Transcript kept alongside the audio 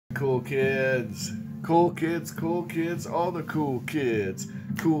cool kids. Cool kids, all the cool kids.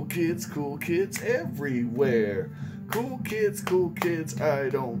 Cool kids everywhere. Cool kids, I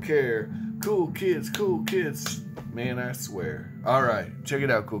don't care. Cool kids, man, I swear. Alright, check it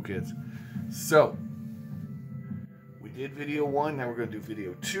out, cool kids. So, we did video 1, now we're going to do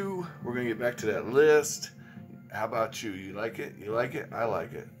video 2. We're going to get back to that list. How about you? You like it? You like it? I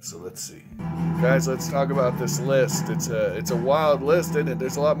like it. So let's see. Guys, let's talk about this list. It's a wild list, isn't it?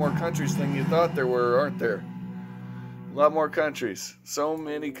 There's a lot more countries than you thought there were, aren't there? A lot more countries. So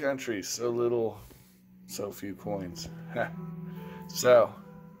many countries. So few coins. So,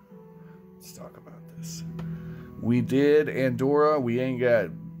 let's talk about this. We did Andorra. We ain't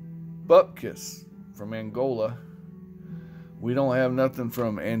got Bupkis from Angola. We don't have nothing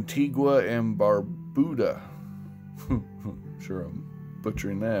from Antigua and Barbuda. Sure, I'm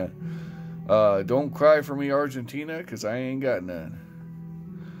butchering that. Don't cry for me, Argentina, because I ain't got none.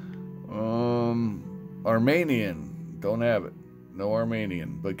 Armenian, don't have it. No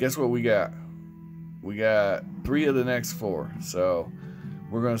Armenian. But guess what we got? We got 3 of the next 4. So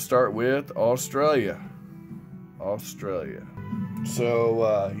we're going to start with Australia. Australia.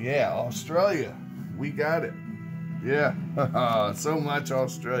 So, yeah, Australia. We got it. Yeah. So much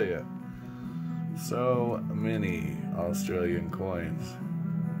Australia. So many Australian coins.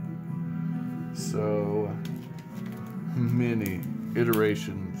 So many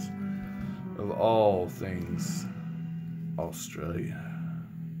iterations of all things Australia.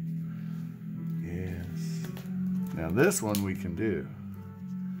 Yes. Now this one we can do.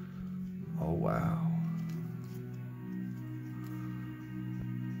 Oh wow.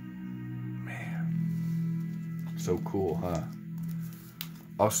 Man. So cool, huh?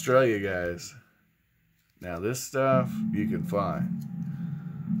 Australia, guys. Now this stuff you can find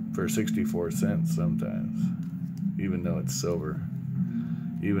for 64 cents sometimes, even though it's silver,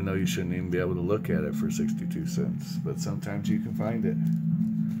 even though you shouldn't even be able to look at it for 62 cents, but sometimes you can find it.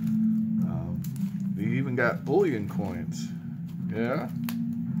 You even got bullion coins, yeah,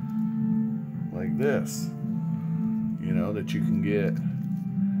 like this, you know, that you can get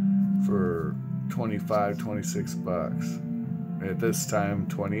for 25, 26 bucks. At this time,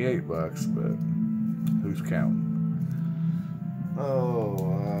 28 bucks, but who's counting?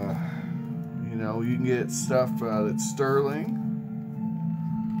 Oh, you know, you can get stuff that's sterling,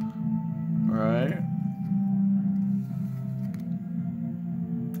 right?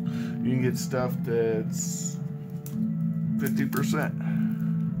 You can get stuff that's 50%.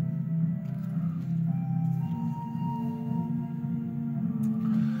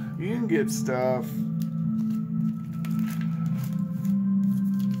 You can get stuff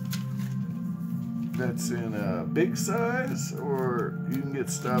that's in a big size, or you can get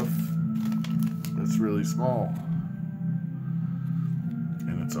stuff that's really small,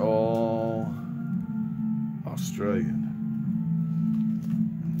 and it's all Australian.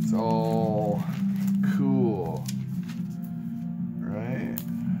 It's all cool, right?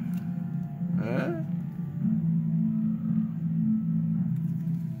 Huh?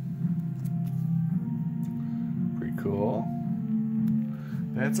 Pretty cool.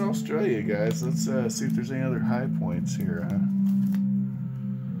 That's Australia, guys. Let's see if there's any other high points here, huh?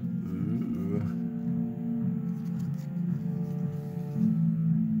 Ooh.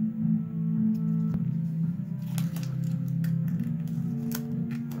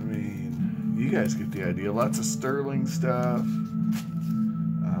 I mean, you guys get the idea. Lots of sterling stuff.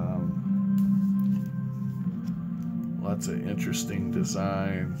 Lots of interesting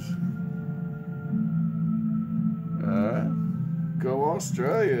designs. Go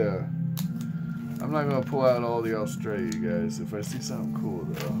Australia. I'm not going to pull out all the Australia, guys. If I see something cool,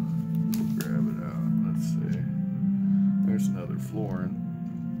 though, we'll grab it out. Let's see. There's another florin.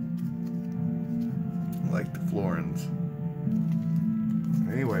 I like the florins.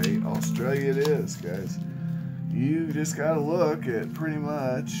 Anyway, Australia it is, guys. You just got to look at pretty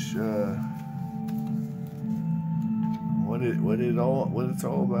much what it's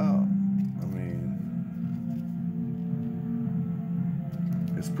all about.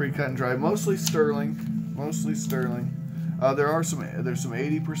 It's pretty cut and dry. Mostly sterling. Mostly sterling. There's some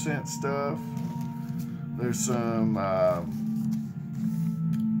 80% stuff. There's some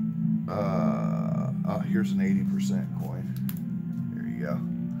here's an 80% coin. There you go.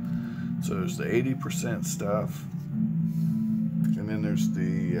 So there's the 80% stuff, and then there's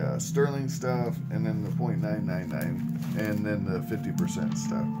the sterling stuff, and then the 0.999, and then the 50%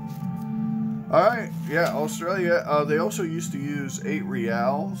 stuff. Alright, yeah, Australia, they also used to use 8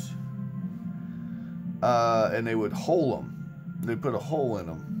 reals, and they would hole them. They'd put a hole in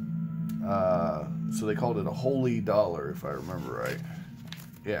them. So they called it a holy dollar, if I remember right.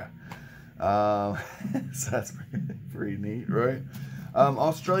 Yeah. So that's pretty neat, right?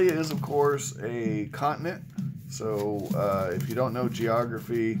 Australia is, of course, a continent. So if you don't know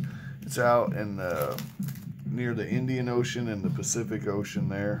geography, it's out in near the Indian Ocean and the Pacific Ocean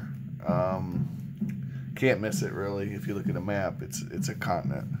there. Can't miss it, really. If you look at a map, it's a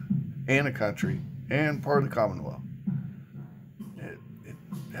continent and a country and part of the Commonwealth. It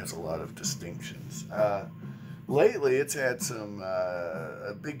has a lot of distinctions. Lately, it's had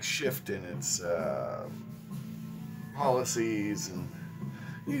a big shift in its policies, and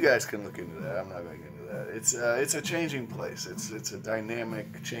you guys can look into that. I'm not going to get into that. It's a changing place. It's a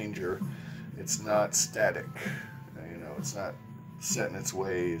dynamic changer. It's not static. You know, it's not set in its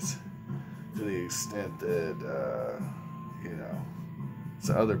ways to the extent that you know,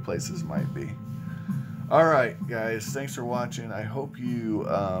 some other places might be. All right, guys, thanks for watching. I hope you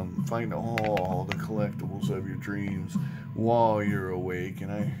find all the collectibles of your dreams while you're awake,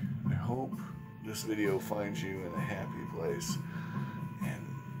 and I hope this video finds you in a happy place, and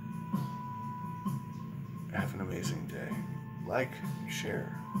have an amazing day. Like,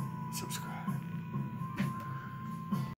 share, subscribe.